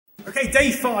Okay,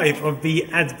 day 5 of the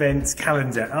Advent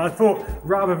calendar. And I thought,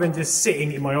 rather than just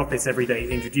sitting in my office every day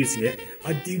introducing it,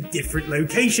 I'd do different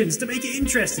locations to make it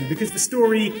interesting, because the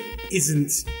story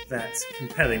isn't that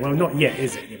compelling. Well, not yet,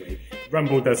 is it, anyway?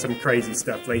 Rumble does some crazy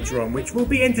stuff later on, which will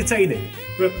be entertaining.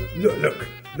 But look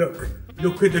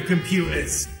at the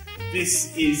computers.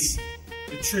 This is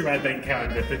the true Advent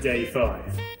calendar for day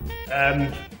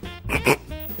 5.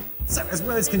 So, as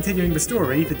well as continuing the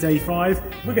story for day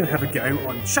 5, we're going to have a go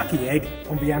on Chucky Egg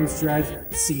on the Amstrad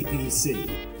CPC.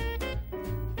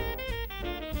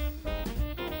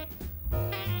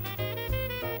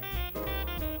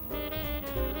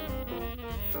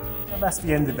 So that's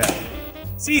the end of that.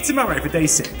 See you tomorrow for day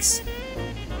 6.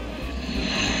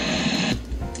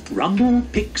 Rumble,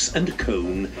 Pix and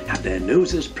Cone have their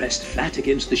noses pressed flat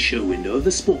against the show window of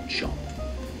the sports shop.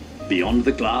 Beyond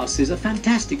the glass is a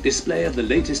fantastic display of the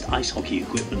latest ice hockey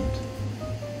equipment.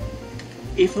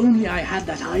 If only I had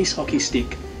that ice hockey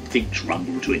stick, thinks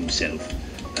Rumble to himself,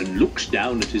 and looks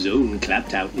down at his own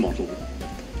clapped-out model.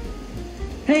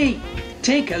 Hey,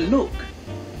 take a look!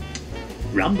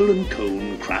 Rumble and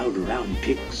Cone crowd around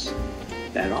Pix.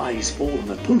 Their eyes fall on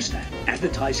a poster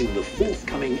advertising the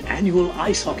forthcoming annual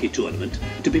ice hockey tournament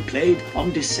to be played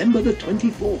on December the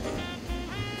 24th.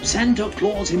 Santa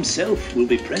Claus himself will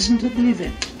be present at the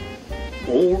event.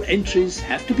 All entries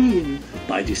have to be in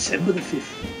by December the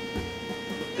 5th.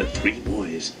 The 3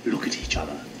 boys look at each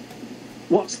other.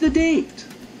 What's the date?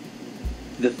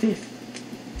 The 5th.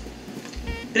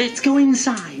 Let's go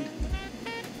inside.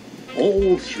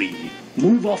 All 3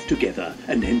 move off together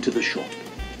and enter the shop.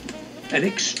 An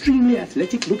extremely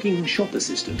athletic-looking shop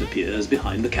assistant appears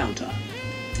behind the counter.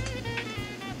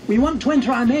 We want to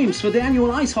enter our names for the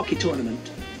annual ice hockey tournament.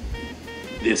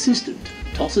 The assistant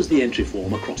tosses the entry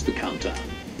form across the counter.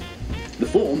 The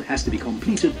form has to be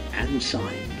completed and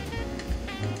signed.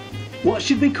 What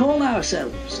should we call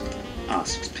ourselves?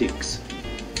 Asks Pix.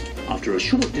 After a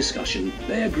short discussion,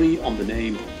 they agree on the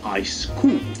name Ice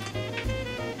Cool.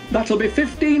 That'll be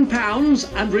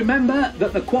 £15, and remember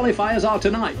that the qualifiers are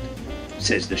tonight,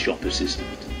 says the shop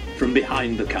assistant from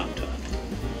behind the counter.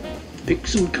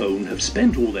 Pix and Cone have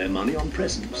spent all their money on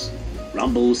presents.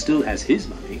 Rumble still has his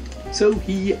money, so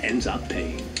he ends up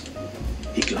paying.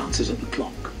 He glances at the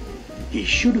clock. He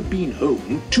should have been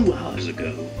home 2 hours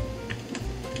ago.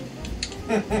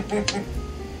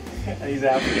 He's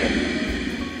out again.